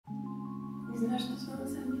знаешь, что слово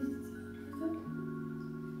сами?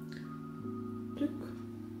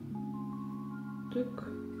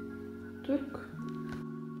 Turk.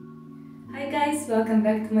 Hi guys, welcome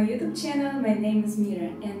back to my YouTube channel. My name is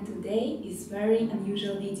Mira and today is very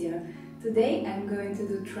unusual video. Today I'm going to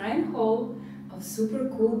do try and haul of super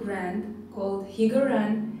cool brand called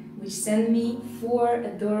Higoran, which sent me 4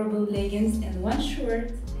 adorable leggings and 1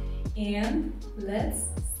 short. And let's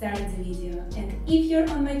start the video. And if you're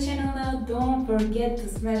on my channel now, don't forget to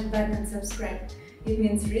smash button and subscribe. It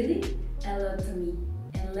means really a lot to me.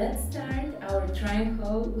 And let's start our trying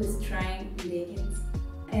haul with trying leggings.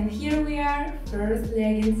 And here we are, first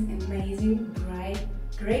leggings, amazing bright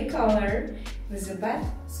gray color with a butt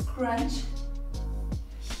scrunch.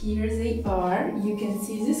 Here they are. You can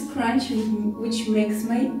see this scrunch which makes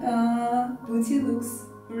my booty looks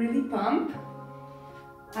really plump.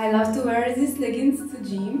 I love to wear these leggings to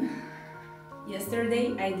gym.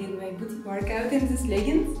 Yesterday I did my booty workout in these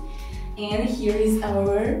leggings. And here is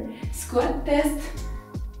our squat test.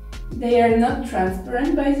 They are not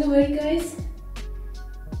transparent, by the way, guys.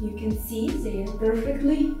 You can see they are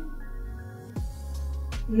perfectly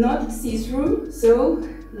not see-through. So,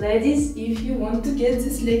 ladies, if you want to get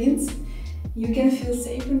these leggings, you can feel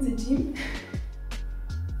safe in the gym.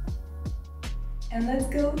 And let's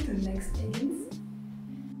go to the next leggings.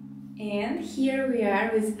 And here we are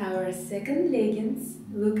with our second leggings.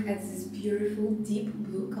 Look at this beautiful deep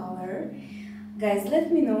blue color. Guys,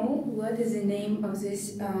 let me know what is the name of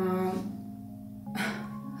this, how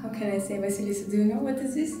can I say, Vasilisa, do you know what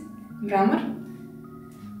is this? Grammar?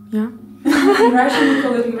 Yeah. In Russian we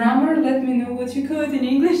call it grammar, let me know what you call it in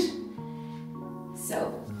English.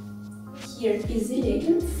 So, here is the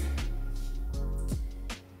leggings.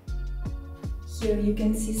 Here you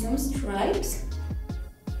can see some stripes.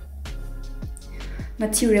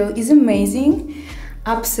 Material is amazing,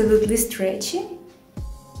 absolutely stretchy.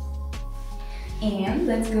 And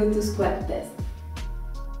let's go to squat test.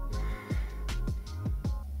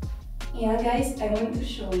 Yeah guys, I want to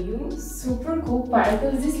show you super cool part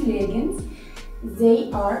of these leggings. They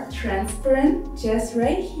are transparent just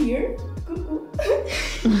right here.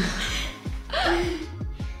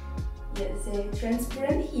 Yes, they're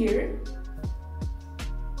transparent here.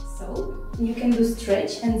 So you can do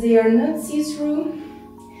stretch and they are not see-through.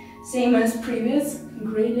 Same as previous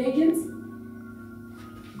gray leggings.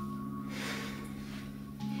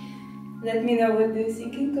 Let me know what do you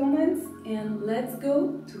think in comments, and let's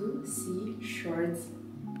go to see shorts.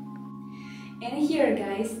 And here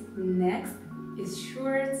guys, next is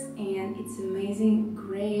shorts, and it's amazing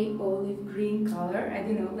gray olive green color. I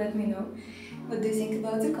don't know, let me know what do you think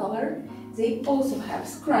about the color. They also have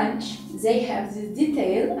scrunch. They have this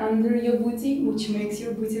detail under your booty which makes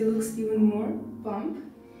your booty looks even more plump.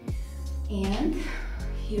 And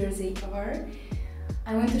here they are.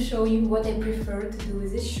 I want to show you what I prefer to do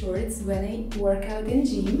with these shorts when I work out in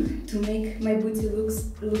gym to make my booty look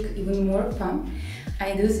even more plump.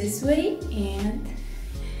 I do this way and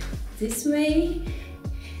this way,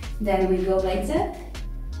 then we go like that,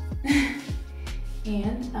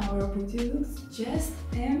 and our booty looks just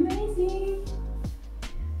amazing.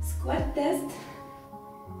 Squat test,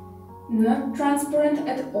 not transparent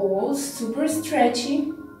at all, super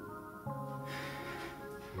stretchy.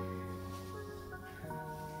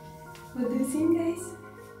 What do you think, guys?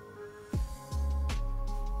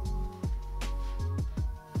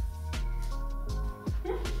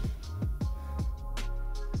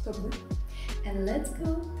 Stop there. And let's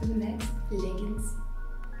go to the next leggings.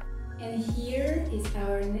 And here is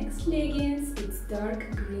our next leggings. It's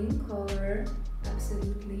dark green color,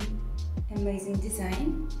 absolutely amazing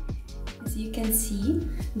design. As you can see,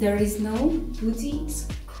 there is no booty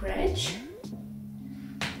scratch.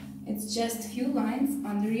 It's just few lines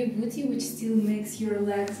under your booty which still makes your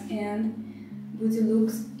legs and booty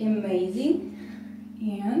looks amazing.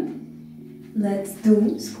 And let's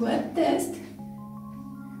do squat test.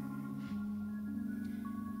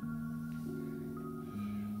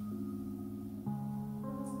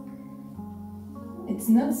 It's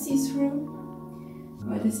not see-through.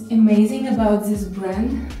 What is amazing about this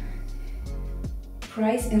brand?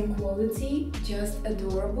 Price and quality, just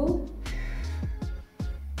adorable.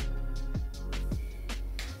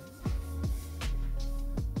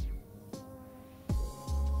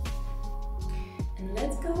 And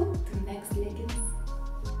let's go to next leggings.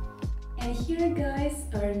 And here guys,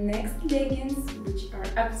 our next leggings, which are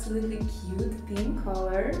absolutely cute pink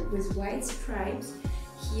color with white stripes.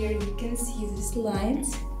 Here you can see these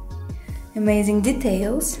lines, amazing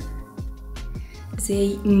details.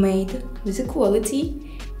 They made with the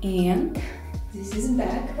quality, and this is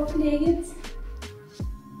back of leggings.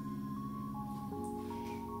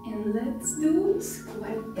 And let's do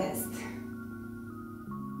squat test.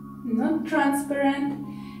 Not transparent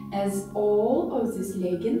as all of these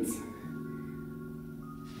leggings.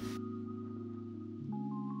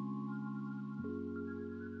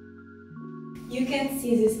 You can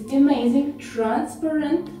see these amazing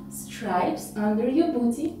transparent stripes under your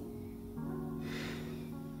booty.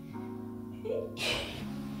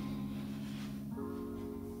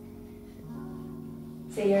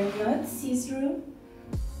 They are not see-through,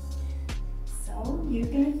 so you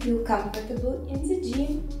can feel comfortable in the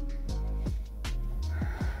gym.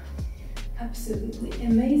 Absolutely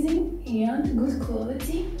amazing and good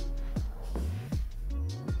quality.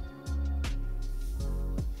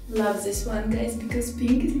 Love this one, guys, because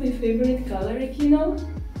pink is my favorite color, if you know.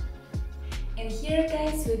 And here,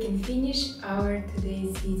 guys, we can finish our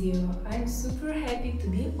today's video. I'm super happy to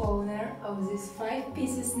be owner of these 5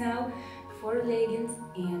 pieces now, 4 leggings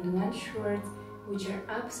and 1 short, which are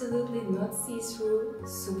absolutely not see-through,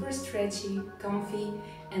 super stretchy, comfy,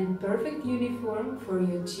 and perfect uniform for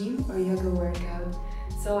your gym or yoga workout.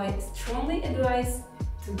 So I strongly advise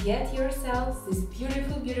to get yourselves this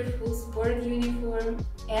beautiful sport uniform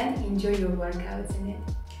and enjoy your workouts in it.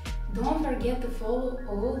 Don't forget to follow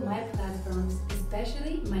all my platforms,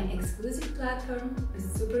 especially my exclusive platform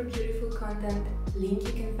with super beautiful content, link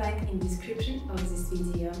you can find in the description of this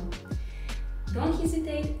video. Don't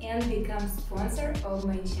hesitate and become sponsor of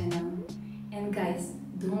my channel. And guys,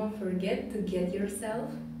 don't forget to get yourself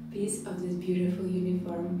a piece of this beautiful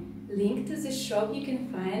uniform. Link to the shop you can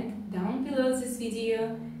find down below this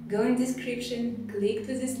video. Go in description, click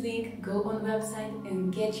to this link, go on website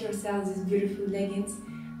and get yourself these beautiful leggings.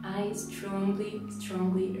 I strongly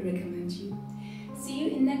recommend you. See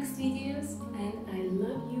you in next videos and I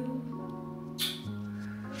love you.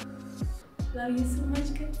 Love you so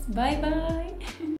much, guys. Bye bye.